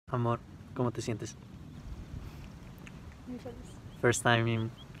Amor, ¿cómo te sientes? Muy feliz. First time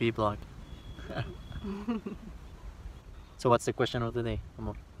in vlog. So what's the question of the day,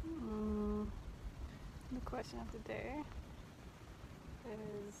 Amor? The question of the day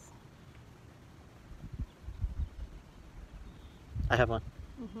is I have one.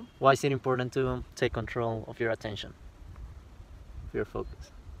 Why is it important to take control of your attention? Of your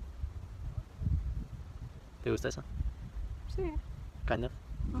focus? ¿Te gusta eso? sí. Kind of?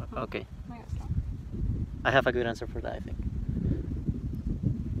 Okay. Me gusta. I have a good answer for that, I think.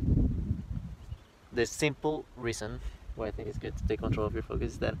 The simple reason why I think it's good to take control of your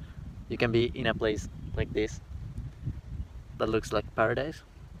focus is that you can be in a place like this that looks like paradise,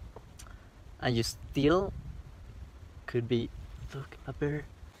 and you still could be, look, a bear.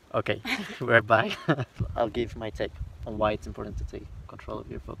 Okay, we're back. I'll give my take on why it's important to take control of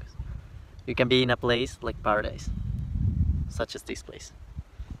your focus. You can be in a place like paradise, such as this place,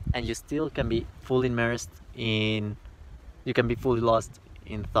 and you still can be fully immersed in, you can be fully lost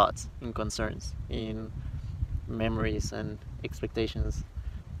in thoughts, in concerns, in memories and expectations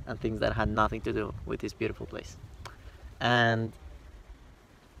and things that had nothing to do with this beautiful place. And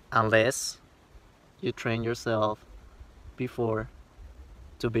unless you train yourself before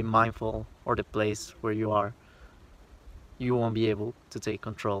to be mindful of the place where you are, you won't be able to take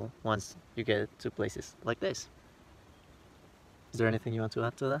control once you get to places like this. Is there anything you want to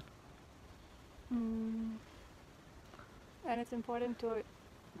add to that? And it's important to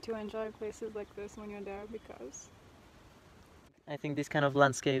enjoy places like this when you're there because I think these kind of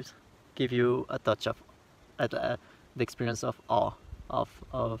landscapes give you a touch of the experience of awe, of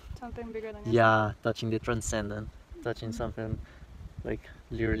something bigger than yourself. yeah, touching the transcendent, touching something like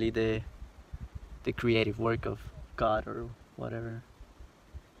literally the creative work of God or whatever,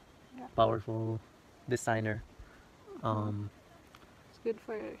 powerful designer. It's good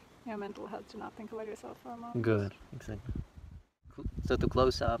for your mental health to not think about yourself for a moment. Good, exactly. So to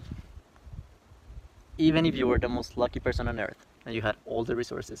close up, even if you were the most lucky person on earth and you had all the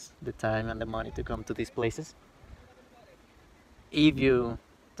resources, the time and the money to come to these places, if you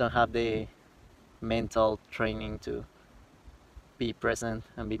don't have the mental training to be present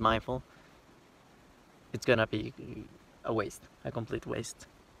and be mindful, it's gonna be a waste, a complete waste.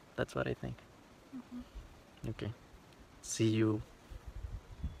 That's what I think. Okay. See you,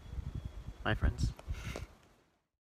 my friends.